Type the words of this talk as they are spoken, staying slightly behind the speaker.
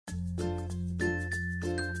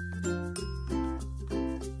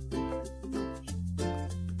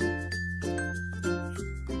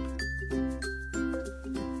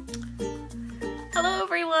Hello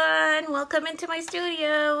everyone, welcome into my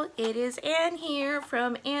studio. It is Ann here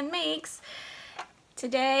from Annmakes.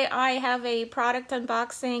 Today I have a product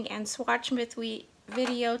unboxing and swatch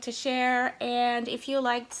video to share, and if you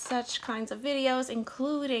liked such kinds of videos,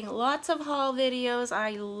 including lots of haul videos,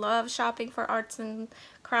 I love shopping for arts and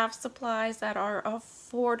craft supplies that are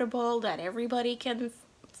affordable, that everybody can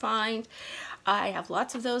find. I have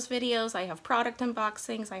lots of those videos. I have product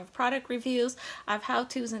unboxings, I have product reviews, I have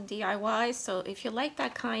how-tos and DIYs. So if you like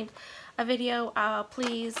that kind of video,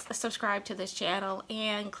 please subscribe to this channel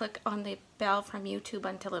and click on the bell from YouTube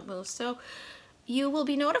until it moves, so you will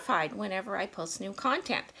be notified whenever I post new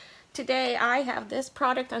content. Today I have this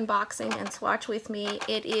product unboxing and swatch with me.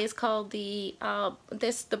 It is called the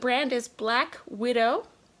brand is Black Widow,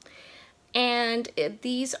 and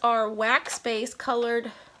these are wax-based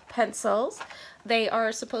colored pencils. They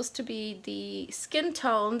are supposed to be the skin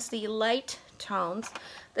tones, the light tones.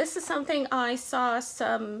 This is something I saw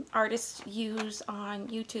some artists use on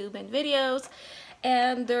YouTube and videos,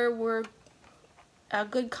 and there were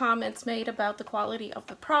good comments made about the quality of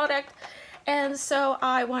the product, and so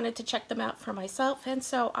I wanted to check them out for myself, and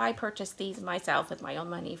so I purchased these myself with my own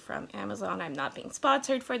money from Amazon. I'm not being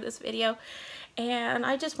sponsored for this video, and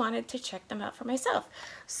I just wanted to check them out for myself.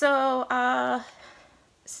 So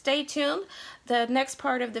stay tuned. The next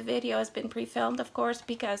part of the video has been pre-filmed, of course,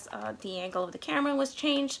 because the angle of the camera was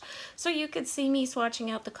changed, so you could see me swatching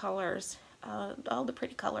out the colors, all the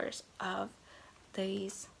pretty colors of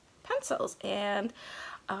these pencils, and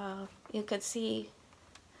you could see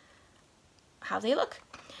how they look.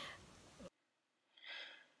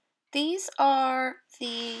 These are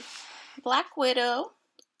the Black Widow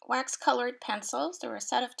wax colored pencils. They're a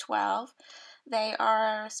set of 12. They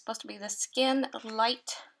are supposed to be the skin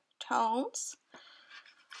light tones.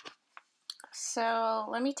 So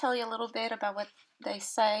let me tell you a little bit about what they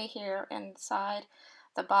say here inside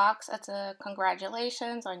the box. It's a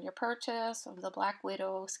congratulations on your purchase of the Black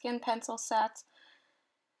Widow skin pencil sets,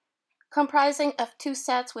 comprising of 2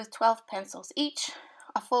 sets with 12 pencils each,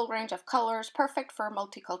 a full range of colors, perfect for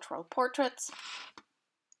multicultural portraits.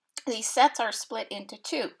 These sets are split into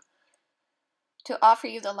 2 to offer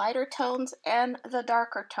you the lighter tones and the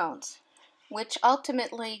darker tones, which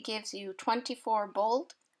ultimately gives you 24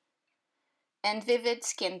 bold and vivid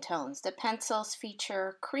skin tones. The pencils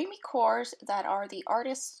feature creamy cores that are the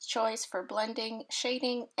artist's choice for blending,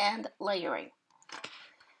 shading, and layering.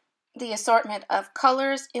 The assortment of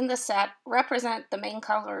colors in the set represent the main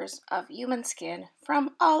colors of human skin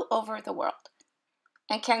from all over the world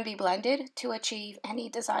and can be blended to achieve any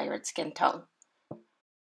desired skin tone.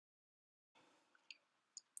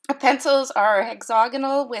 The pencils are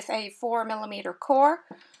hexagonal with a 4mm core,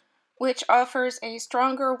 which offers a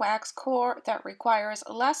stronger wax core that requires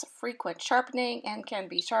less frequent sharpening and can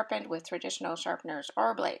be sharpened with traditional sharpeners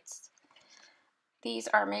or blades. These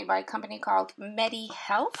are made by a company called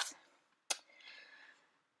MediHealth.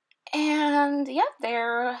 And yeah,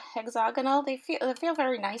 they're hexagonal. They feel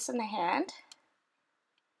very nice in the hand.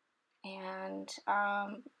 And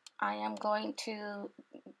I am going to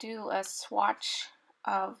do a swatch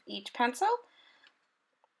of each pencil,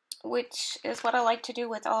 which is what I like to do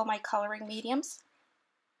with all my coloring mediums.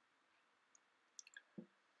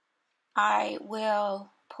 I will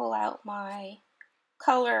pull out my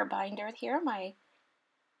color binder here, my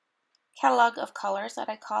catalog of colors that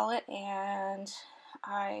I call it, and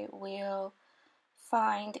I will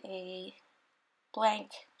find a blank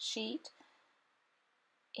sheet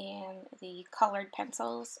in the colored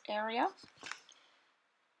pencils area.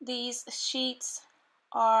 These sheets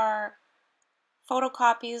are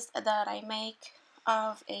photocopies that I make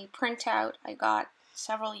of a printout I got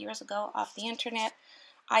several years ago off the internet.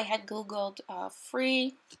 I had Googled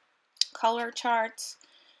free color charts,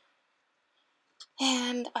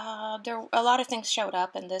 and a lot of things showed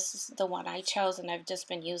up, and this is the one I chose, and I've just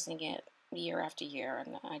been using it year after year,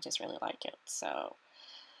 and I just really like it. So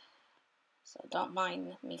don't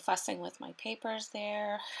mind me fussing with my papers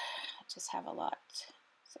there. I just have a lot.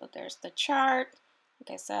 So there's the chart.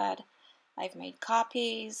 Like I said, I've made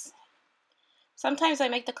copies. Sometimes I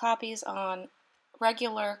make the copies on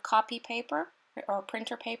regular copy paper or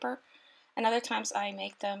printer paper, and other times I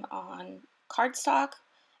make them on cardstock,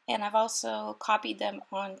 and I've also copied them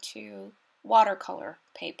onto watercolor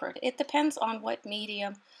paper. It depends on what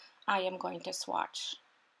medium I am going to swatch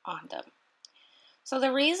on them. So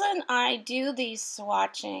the reason I do these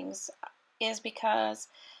swatchings is because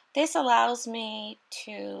this allows me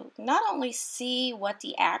to not only see what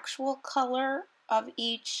the actual color of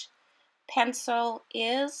each pencil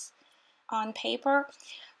is on paper,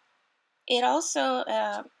 it also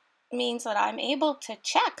means that I'm able to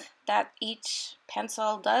check that each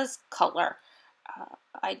pencil does color.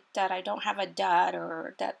 That I don't have a dud,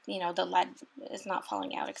 or that, you know, the lead is not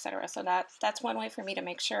falling out, etc. So that's one way for me to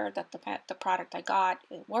make sure that the product I got,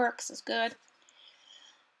 it works, is good.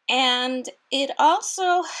 And it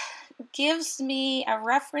also gives me a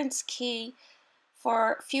reference key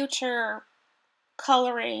for future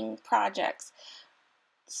coloring projects.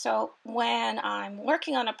 So when I'm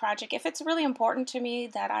working on a project, if it's really important to me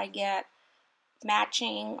that I get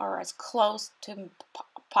matching or as close to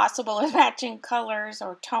possible as matching colors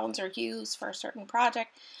or tones or hues for a certain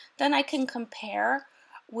project, then I can compare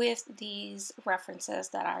with these references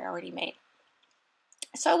that I already made.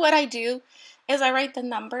 So what I do is I write the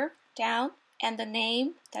number down and the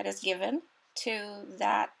name that is given to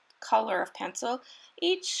that color of pencil.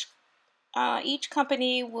 Each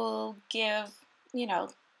company will give, you know,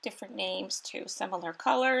 different names to similar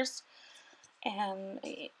colors, and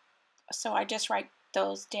so I just write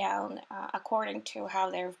those down according to how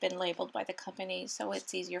they've been labeled by the company, so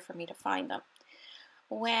it's easier for me to find them.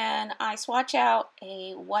 When I swatch out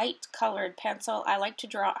a white colored pencil, I like to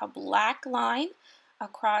draw a black line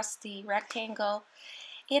across the rectangle.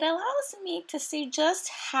 It allows me to see just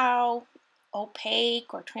how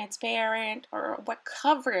opaque or transparent or what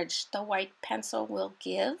coverage the white pencil will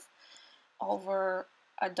give over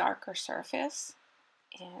a darker surface.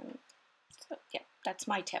 And so, yeah, that's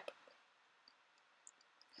my tip.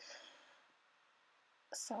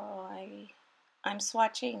 So I'm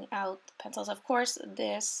swatching out the pencils. Of course,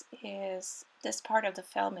 this part of the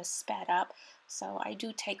film is sped up, so I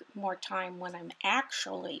do take more time when I'm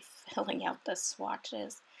actually filling out the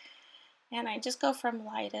swatches. And I just go from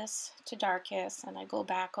lightest to darkest, and I go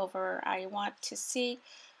back over. I want to see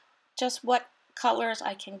just what colors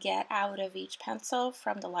I can get out of each pencil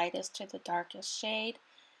from the lightest to the darkest shade.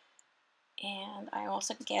 And I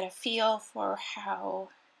also get a feel for how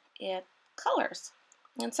it colors.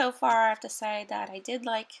 And so far I have to say that I did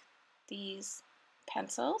like these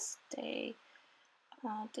pencils. They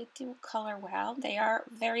do color well. They are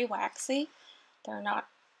very waxy. They're not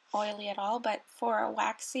oily at all, but for a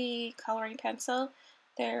waxy coloring pencil,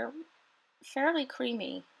 they're fairly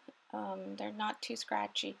creamy. They're not too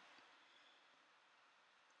scratchy.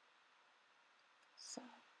 So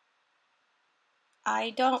I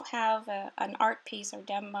don't have an art piece or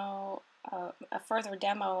demo, a further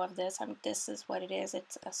demo of this. This is what it is.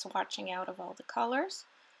 It's a swatching out of all the colors.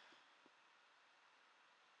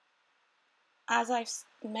 As I've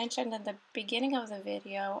mentioned in the beginning of the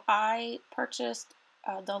video, I purchased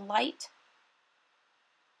the light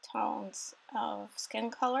tones of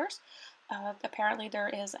skin colors. Apparently there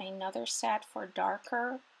is another set for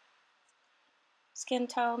darker skin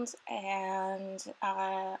tones, and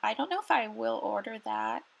I don't know if I will order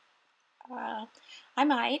that. I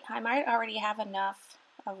might already have enough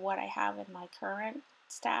of what I have in my current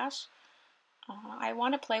stash. I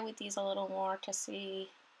want to play with these a little more to see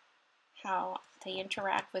how they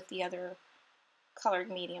interact with the other colored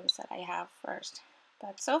mediums that I have first.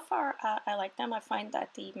 But so far, I like them. I find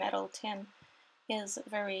that the metal tin is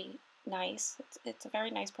very nice. It's a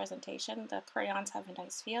very nice presentation. The crayons have a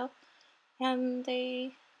nice feel, and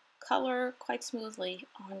they color quite smoothly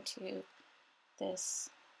onto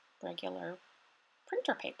this regular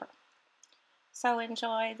printer paper. So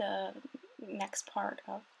enjoy the next part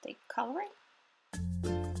of the coloring.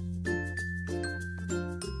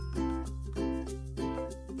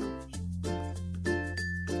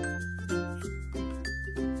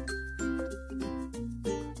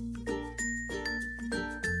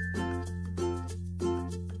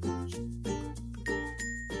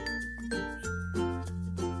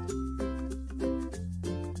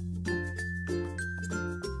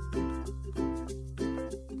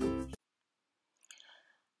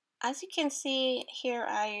 As you can see here,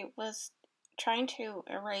 I was trying to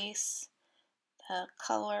erase the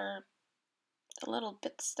color, the little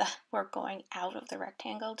bits that were going out of the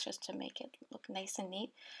rectangle, just to make it look nice and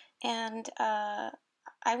neat. And I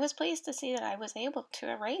was pleased to see that I was able to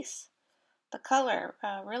erase the color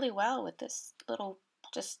really well with this little,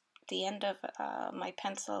 just the end of my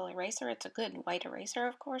pencil eraser. It's a good white eraser,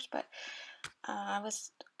 of course, but I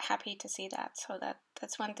was happy to see that. So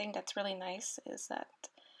that's one thing that's really nice, is that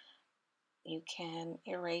you can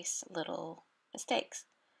erase little mistakes.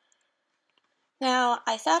 Now,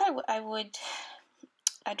 I thought I would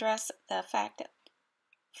address the fact that,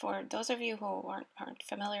 for those of you who aren't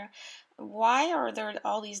familiar, why are there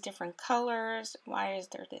all these different colors? Why is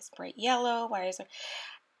there this bright yellow? Why is there...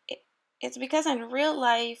 It's because in real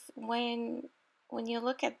life, when you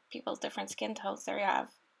look at people's different skin tones, they have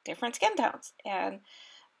different skin tones, and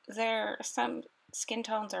there are some skin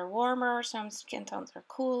tones are warmer, some skin tones are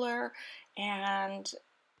cooler, and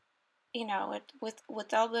you know,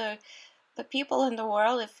 with all the people in the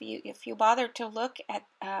world, if you bother to look at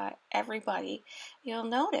everybody, you'll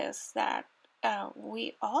notice that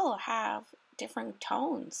we all have different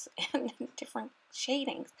tones and different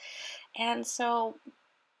shadings. And so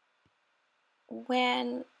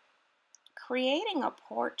when creating a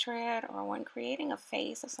portrait or when creating a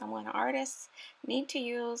face of someone, artists need to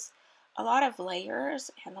use a lot of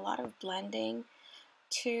layers and a lot of blending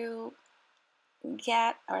to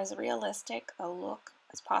get as realistic a look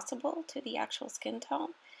as possible to the actual skin tone.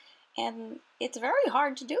 And it's very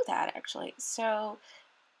hard to do that, actually. So,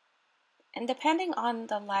 and depending on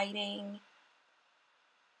the lighting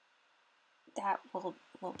that will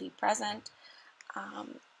be present,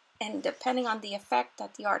 and depending on the effect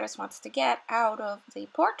that the artist wants to get out of the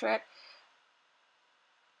portrait,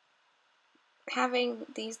 having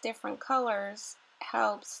these different colors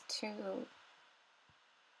helps to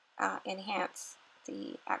enhance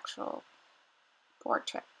the actual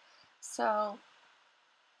portrait. So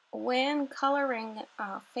when coloring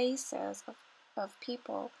faces of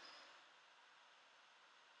people,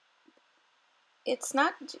 it's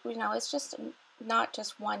not, you know, it's just not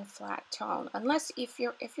just one flat tone. Unless if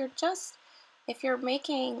you're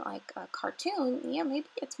making like a cartoon, yeah, maybe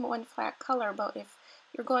it's one flat color. But if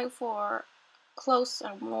you're going for close,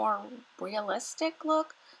 a more realistic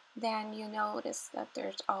look, then you notice that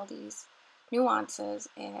there's all these nuances,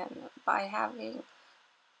 and by having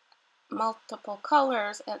multiple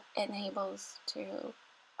colors, it enables to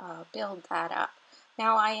build that up.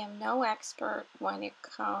 Now, I am no expert when it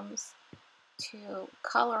comes to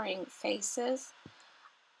coloring faces.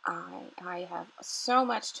 I have so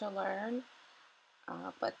much to learn,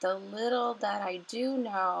 but the little that I do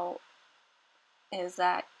know is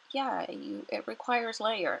that, yeah, it requires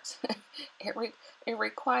layers. it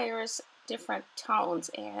requires different tones,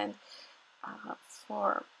 and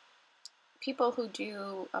for people who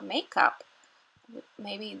do makeup,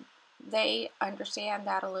 maybe they understand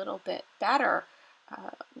that a little bit better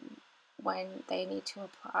when they need to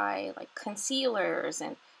apply like concealers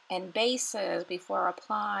and bases before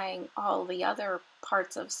applying all the other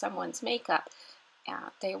parts of someone's makeup.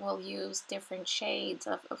 They will use different shades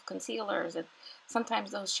of concealers, and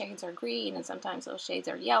sometimes those shades are green and sometimes those shades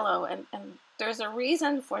are yellow, and there's a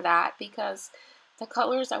reason for that, because the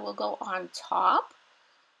colors that will go on top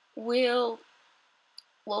will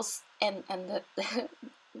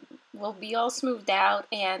be all smoothed out,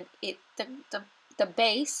 and the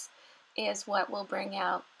base is what will bring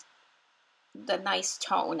out the nice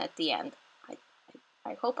tone at the end.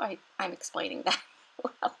 I hope I'm explaining that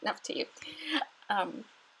well enough to you.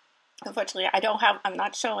 Unfortunately, I'm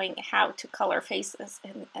not showing how to color faces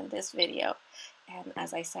in this video, and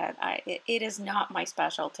as I said, it is not my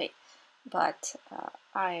specialty, but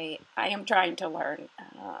I am trying to learn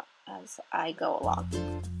as I go along.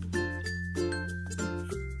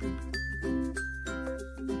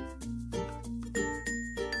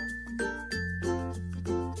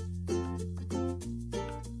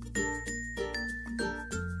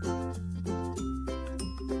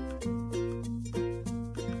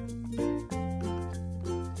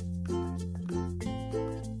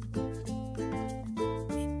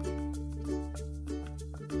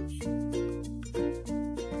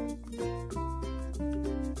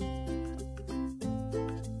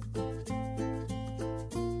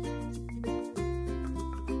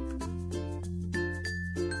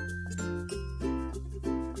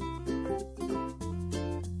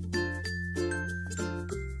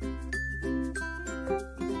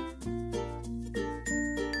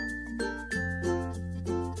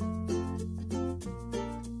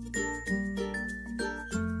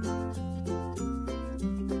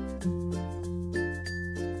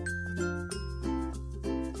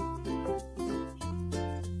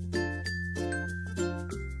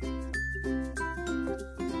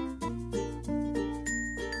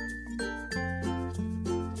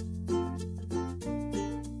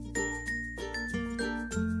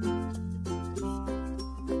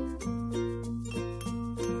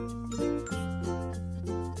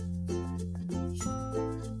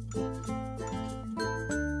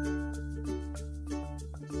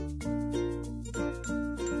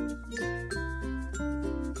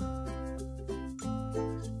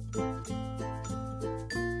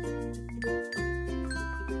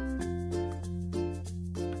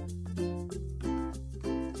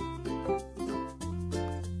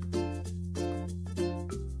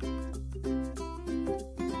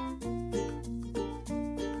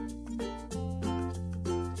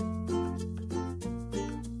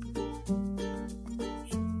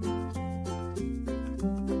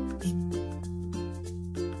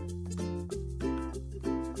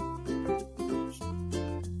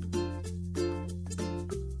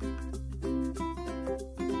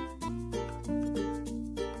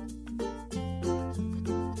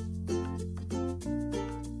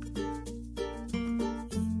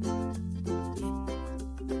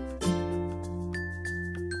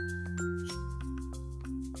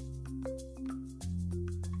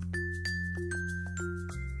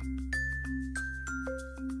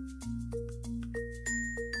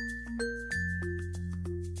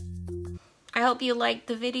 I hope you liked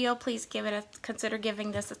the video. Please consider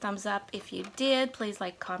giving this a thumbs up if you did. Please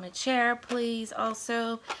like, comment, share. Please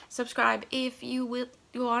also subscribe if you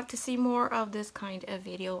want to see more of this kind of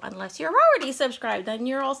video. Unless you're already subscribed, then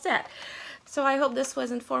you're all set. So I hope this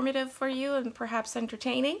was informative for you and perhaps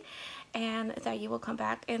entertaining, and that you will come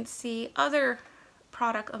back and see other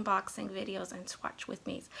product unboxing videos and swatch with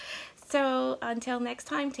me. So until next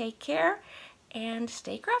time, take care and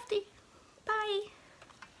stay crafty. Bye.